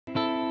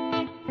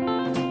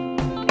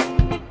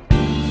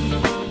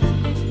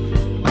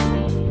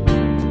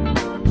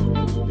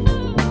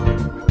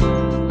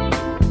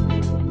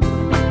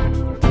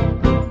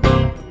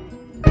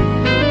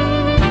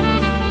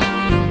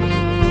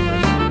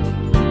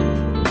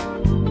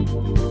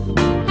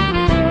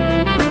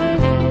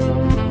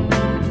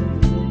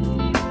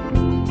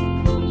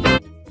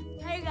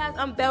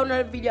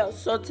another video.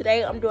 So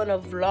today I'm doing a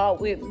vlog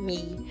with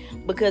me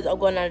because I'm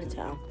going out of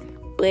town.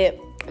 But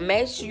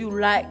make sure you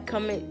like,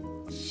 comment,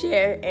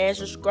 share, and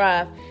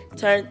subscribe.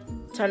 Turn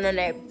on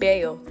that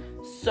bell.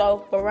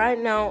 So for right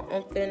now,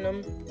 I'm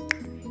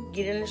finna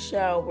get in the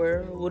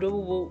shower.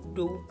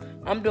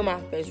 I'm doing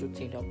my face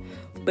routine though.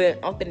 But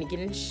I'm finna get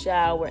in the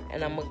shower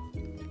and I'm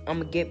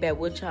gonna get back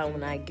with y'all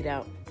when I get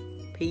out.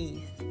 Peace.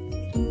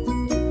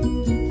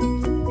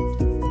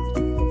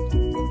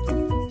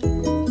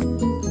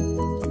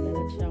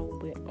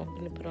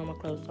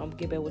 Clothes, so I'm gonna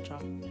get back with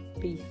y'all.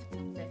 Peace.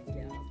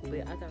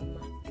 But I got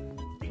my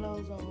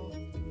clothes on,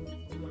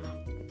 my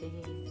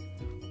things.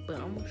 But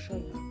I'm gonna show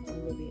y'all a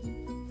little bit.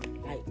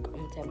 Like, I'm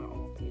gonna take my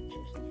own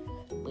pictures,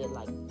 but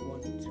like 1 or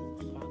 2, so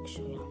I can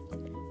show y'all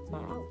my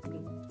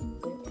outfit.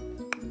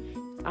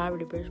 But I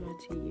already brushed my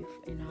teeth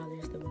and all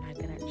that stuff when I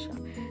got out the shop.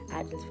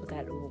 I just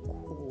forgot to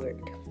record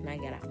when I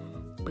got out.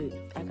 But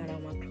I got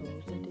out my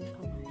clothes and this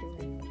on my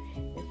hair.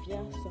 If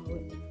y'all saw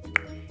it,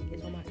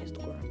 it's on my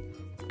Instagram.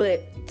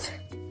 But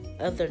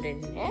other than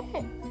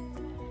that,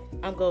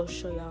 I'm gonna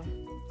show y'all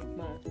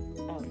my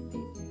outfit.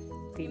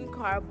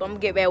 Car, but I'm gonna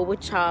get back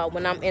with y'all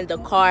when I'm in the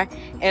car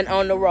and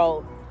on the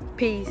road.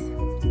 Peace.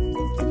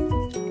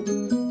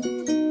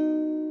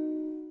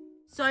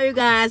 So you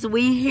guys,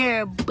 we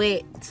here,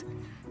 but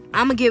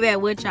I'm gonna get back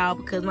with y'all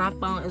because my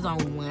phone is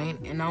on 1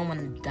 and I don't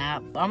wanna die.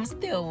 But I'm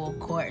still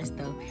recording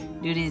stuff,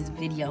 do this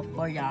video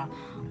for y'all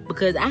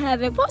because I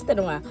haven't posted in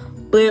a while.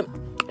 But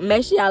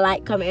make sure y'all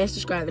like, comment, and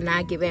subscribe, and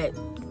I'll get back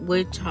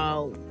with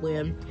y'all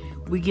when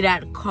we get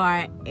out of the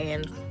car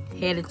and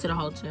head into the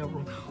hotel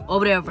room or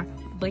whatever.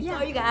 But yeah,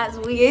 so you guys,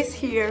 we is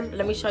here.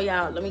 Let me show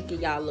y'all. Let me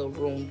give y'all a little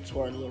room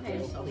tour, a little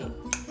real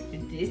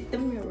quick. This the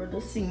mirror, the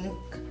sink.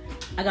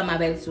 I got my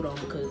baby suit on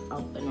because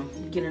I'm gonna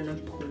get in the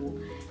pool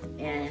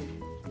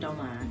and don't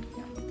mind.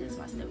 This is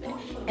my step back.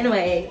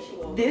 Anyway,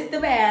 this the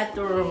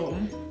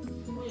bathroom.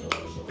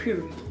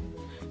 Period.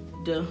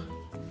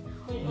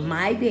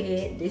 My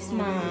bed. This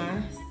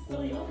mine.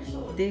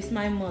 This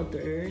my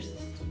mother's.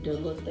 The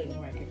little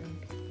thing right here.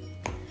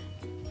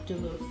 The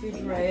little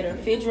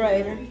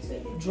refrigerator,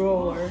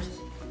 drawers,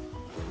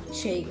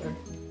 chair,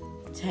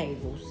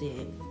 table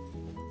set,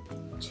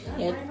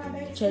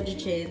 charger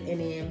chairs, and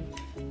then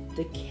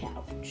the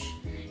couch.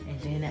 And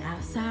then the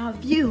outside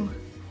view.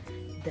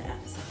 The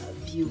outside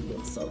view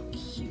looks so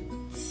cute.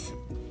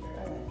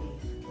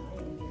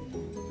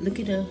 Look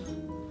at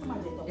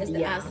that's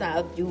the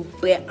outside view.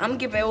 But I'm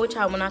getting back with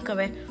y'all when I come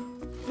back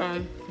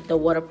from the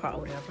water park or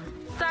whatever.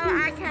 So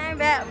I came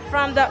back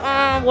from the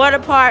water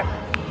park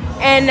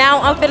and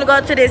now I'm finna go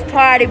to this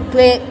party,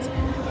 but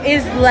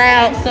it's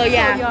loud. So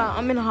yeah, y'all,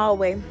 I'm in the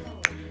hallway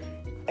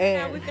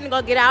and we finna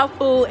go get our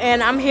food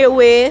and I'm here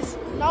with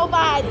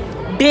nobody.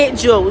 Big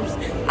Jules.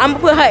 I'm gonna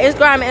put her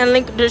Instagram and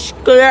link in the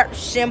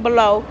description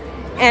below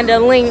and the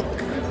link.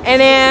 And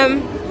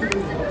then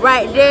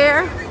right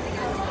there,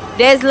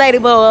 there's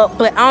Ladybug,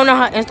 but I don't know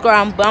her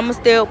Instagram, but I'm gonna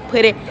still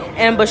put it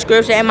in the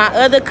description. And my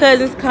other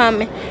cousin's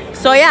coming.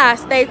 So yeah,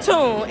 stay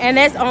tuned. And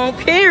that's on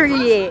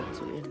period. To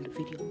the end of the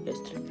video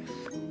yesterday.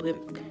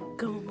 But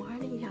good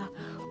morning, y'all.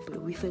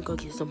 But we finna go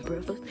get some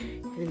breakfast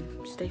and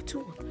stay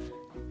tuned.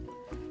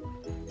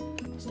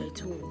 Stay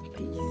tuned.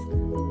 Peace.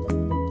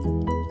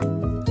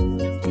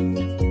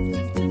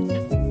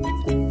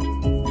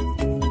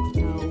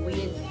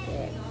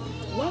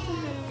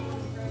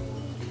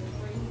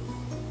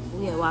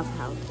 We at Waffle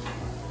House.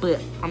 But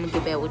I'm gonna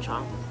get back with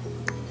y'all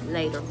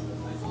later.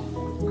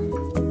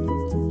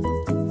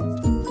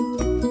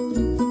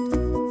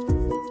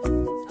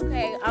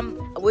 Okay,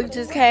 we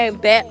just came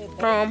back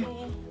from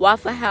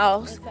Waffle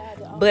House,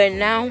 but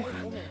now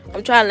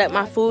I'm trying to let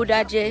my food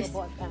digest,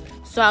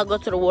 so I'll go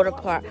to the water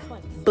park.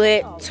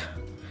 But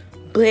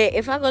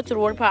if I go to the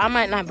water park, I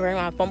might not bring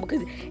my phone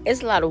because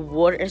it's a lot of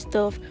water and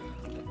stuff.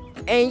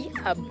 And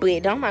yeah,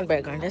 but don't mind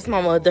background. That's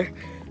my mother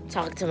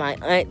talking to my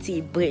auntie.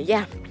 But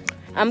yeah,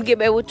 I'm gonna get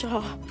back with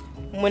y'all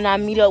when I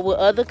meet up with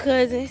other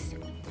cousins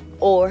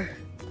or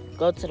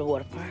go to the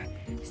water park.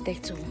 Stay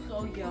tuned.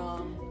 So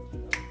y'all,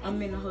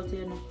 I'm in the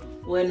hotel now.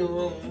 Well, in the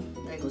room.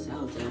 I ain't gonna say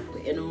hotel,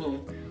 but in the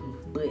room.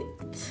 But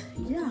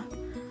yeah,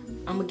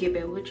 I'm gonna get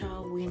back with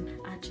y'all when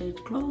I change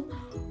clothes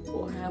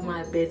or have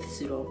my bathing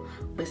suit on.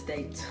 But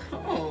stay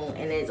tuned.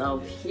 And it's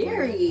on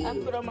period. I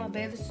put on my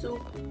bathing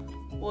suit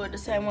or the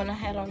same one I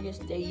had on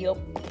yesterday. Yup.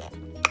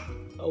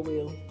 Oh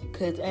well,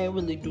 cause I ain't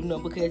really do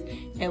nothing because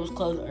it was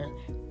closed early.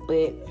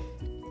 But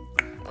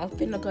I'm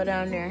finna go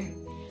down there,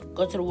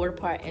 go to the water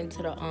park and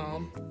to the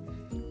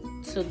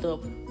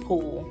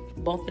pool.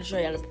 But I'm finna show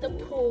y'all the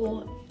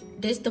pool.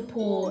 This the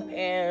pool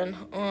and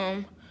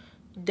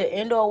the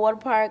indoor water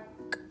park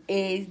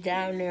is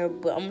down there.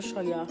 But I'm gonna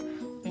show y'all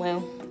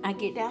when I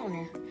get down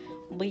there.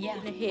 But yeah,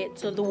 I'm gonna head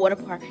to the water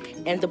park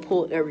and the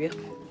pool area.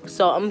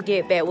 So I'm gonna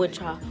get back with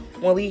y'all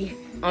when we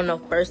on the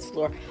first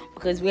floor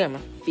because we on the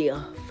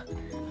 5th.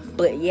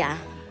 But yeah.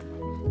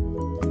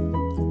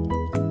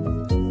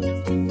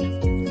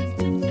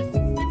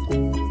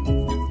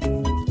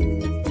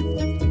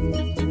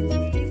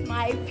 These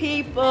my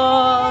people. No,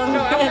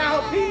 I'm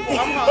not people.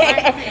 I'm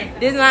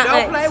This my Don't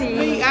auntie. play with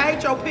me. I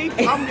ain't your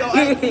people. I'm your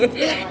auntie.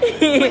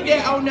 Put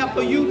that on there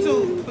for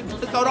YouTube.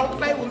 So don't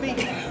play with me.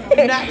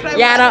 Do not play with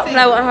Y'all don't auntie.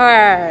 play with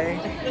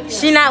her.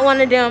 She not one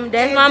of them.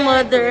 That's my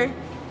mother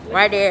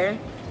right there.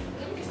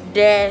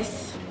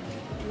 That's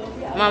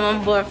my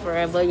mama's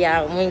boyfriend. But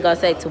yeah, we ain't gonna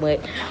say too much.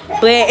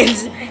 But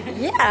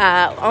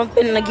yeah, I'm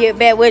finna get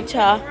back with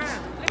y'all.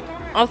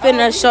 I'm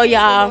finna show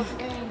y'all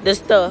the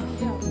stuff.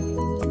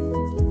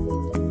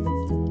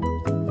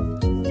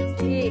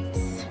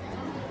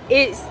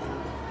 It's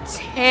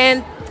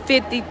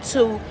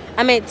 10:52.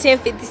 I'm at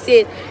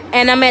 10:56,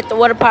 and I'm at the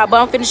water park.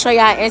 But I'm finna show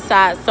y'all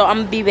inside, so I'm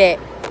gonna be back.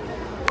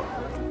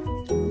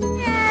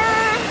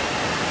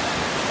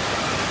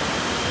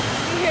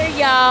 Here,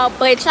 y'all,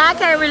 but y'all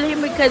can't really hear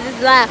me because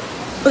it's loud.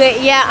 But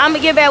yeah, I'm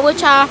gonna get back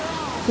with y'all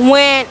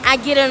when I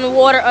get in the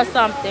water or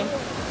something.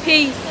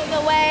 Peace. To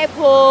the wave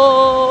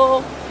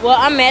pool. Well,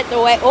 I'm at the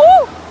wave.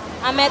 Ooh,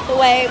 I'm at the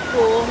wave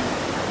pool.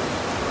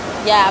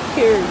 Yeah,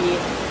 period.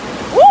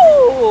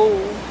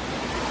 Woo.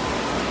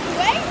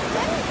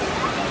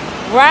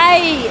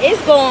 Right,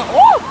 it's going.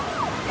 Oh,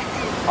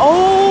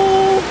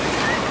 oh,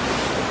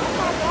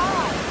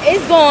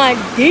 it's going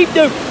deep. I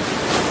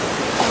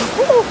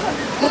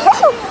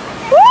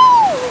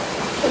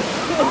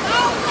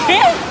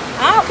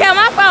don't care.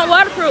 My phone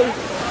waterproof.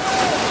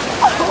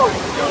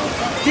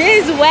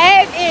 This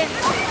wave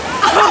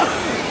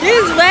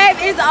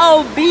is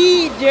OB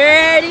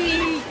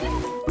dirty.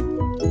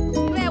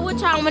 What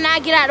y'all when I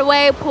get out the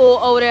wave pool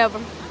or whatever?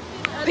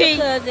 Peace.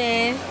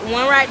 Cousins,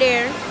 one right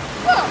there,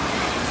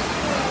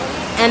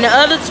 and the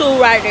other two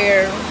right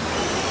there.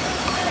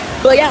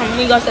 But yeah,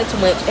 we ain't gonna say too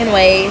much.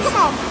 Anyways,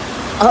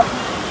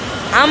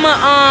 I'm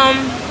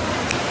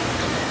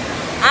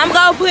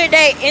gonna put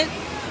that in.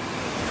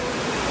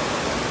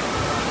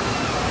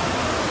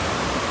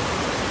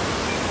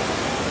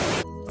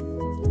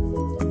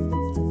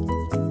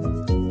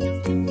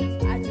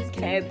 I just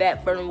came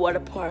back from the water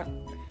park.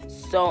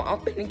 So I'm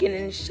finna get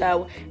in the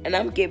shower and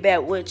I'm gonna get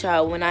back with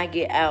y'all when I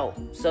get out.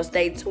 So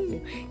stay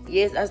tuned.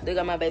 Yes, I still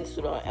got my bathing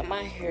suit on and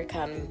my hair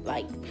kind of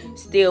like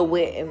still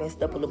wet and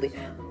messed up a little bit.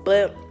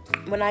 But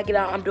when I get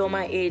out, I'm doing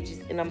my edges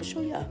and I'm gonna show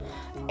y'all.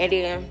 And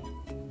then,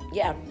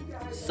 yeah,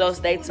 so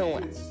stay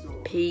tuned.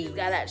 Peace.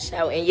 Got out the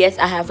shower and yes,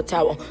 I have a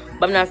towel,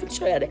 but I'm not finna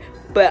show y'all that.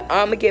 But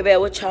I'm gonna get back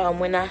with y'all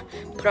when I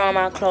put on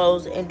my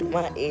clothes and do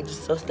my edges.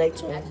 So stay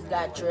tuned. I just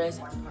got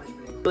dressed,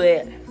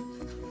 but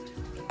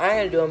I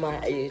ain't doing my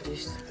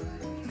edges.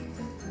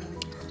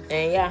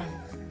 And yeah,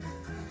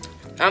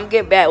 I'm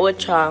get back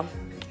with y'all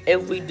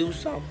if we do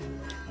something.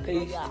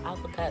 Peace. Yeah, I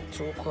forgot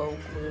to record what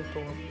we were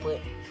doing, but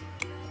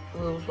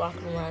we was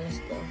walking around and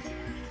stuff.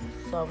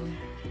 So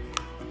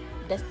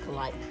that's the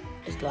light.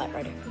 It's the light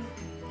right there.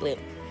 But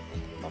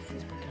my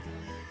Facebook.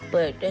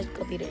 But that's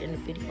gonna be the end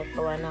of the video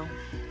for right now.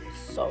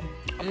 So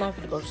I'm not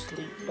gonna go to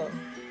sleep though.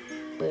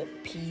 But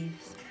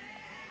peace.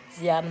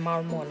 See y'all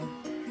tomorrow morning.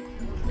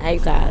 Hey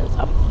guys,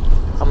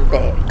 I'm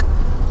back.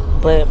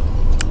 But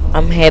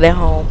I'm headed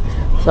home,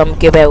 so I'm gonna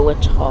get back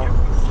with y'all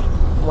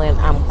when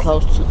I'm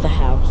close to the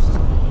house.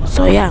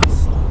 So yeah.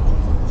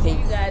 Hey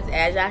you guys,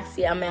 as y'all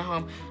see, I'm at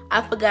home.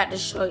 I forgot to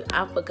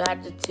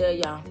tell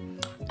y'all.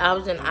 I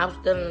was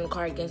still in the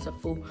car getting some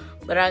food,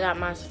 but I got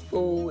my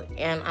food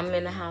and I'm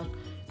in the house.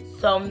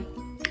 So,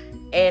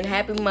 and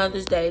happy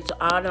Mother's Day to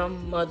all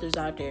them mothers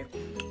out there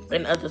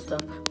and other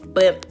stuff.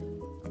 But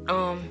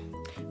oh,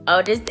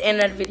 this is the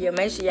end of the video.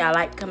 Make sure y'all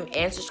like, comment,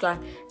 and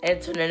subscribe,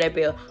 and turn on that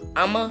bell.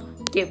 I'm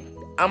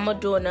gonna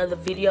do another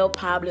video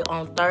probably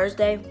on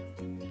Thursday.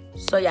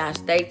 So y'all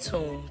stay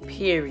tuned.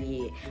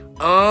 Period.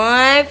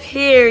 On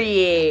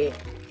period.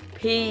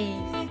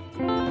 Peace.